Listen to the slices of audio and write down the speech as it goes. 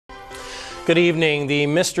Good evening. The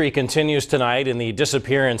mystery continues tonight in the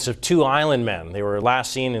disappearance of two island men. They were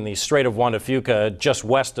last seen in the Strait of Juan de Fuca, just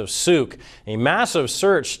west of Sooke. A massive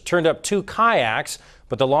search turned up two kayaks,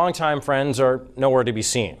 but the longtime friends are nowhere to be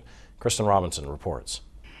seen. Kristen Robinson reports.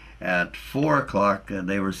 At 4 o'clock,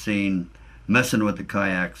 they were seen messing with the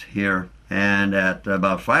kayaks here, and at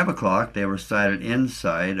about 5 o'clock, they were sighted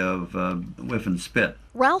inside of Whiff and Spit.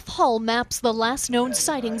 Ralph Hull maps the last known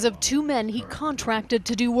sightings of two men he contracted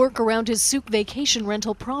to do work around his Sooke vacation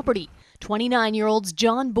rental property. 29-year-olds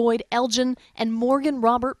John Boyd Elgin and Morgan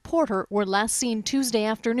Robert Porter were last seen Tuesday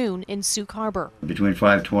afternoon in Sooke Harbor. Between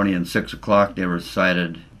 5:20 and 6 o'clock, they were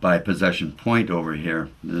sighted by Possession Point over here.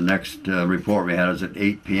 The next report we had is at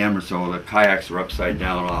 8 p.m. or so. The kayaks were upside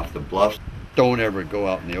down off the bluffs. Don't ever go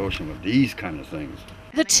out in the ocean with these kind of things.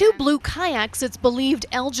 The two blue kayaks it's believed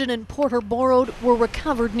Elgin and Porter borrowed were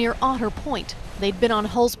recovered near Otter Point. They'd been on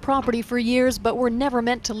Hull's property for years but were never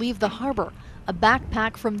meant to leave the harbor. A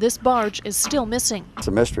backpack from this barge is still missing. It's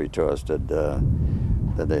a mystery to us. Did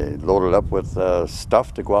they load it up with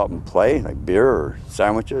stuff to go out and play, like beer or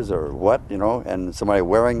sandwiches or what, you know, and somebody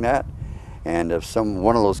wearing that? And if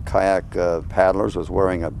one of those kayak paddlers was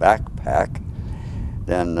wearing a backpack,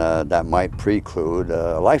 then that might preclude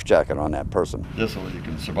a life jacket on that person. This way you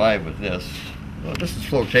can survive with this. Well, this is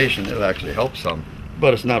flotation. It'll actually help some,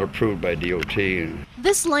 but it's not approved by DOT.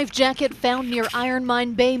 This life jacket found near Iron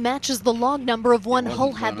Mine Bay matches the log number of one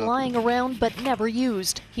Hull had lying around but never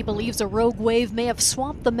used. He believes a rogue wave may have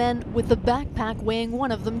swamped the men, with the backpack weighing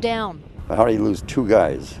one of them down. How do you lose two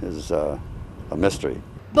guys is a mystery.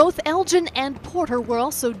 Both Elgin and Porter were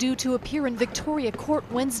also due to appear in Victoria Court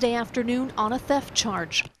Wednesday afternoon on a theft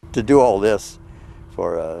charge. To do all this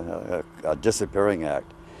for a disappearing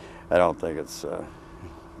act, I don't think it's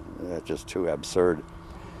just too absurd.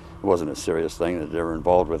 It wasn't a serious thing that they were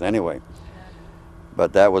involved with anyway.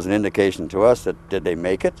 But that was an indication to us that did they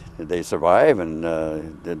make it? Did they survive? And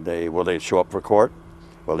will they show up for court?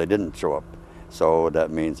 Well, they didn't show up. So that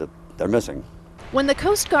means that they're missing. When the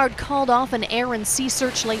Coast Guard called off an air and sea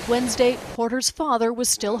search late Wednesday, Porter's father was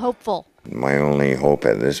still hopeful. My only hope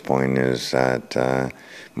at this point is that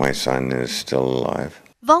my son is still alive.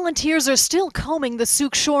 Volunteers are still combing the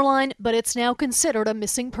Sooke shoreline, but it's now considered a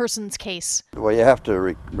missing persons case. Well, you have to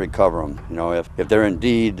recover them. You know, if they're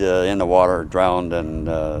indeed in the water, drowned, and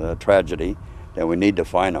a tragedy, then we need to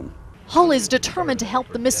find them. Hull is determined to help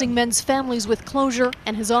the missing men's families with closure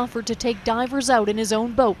and has offered to take divers out in his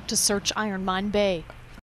own boat to search Iron Mine Bay.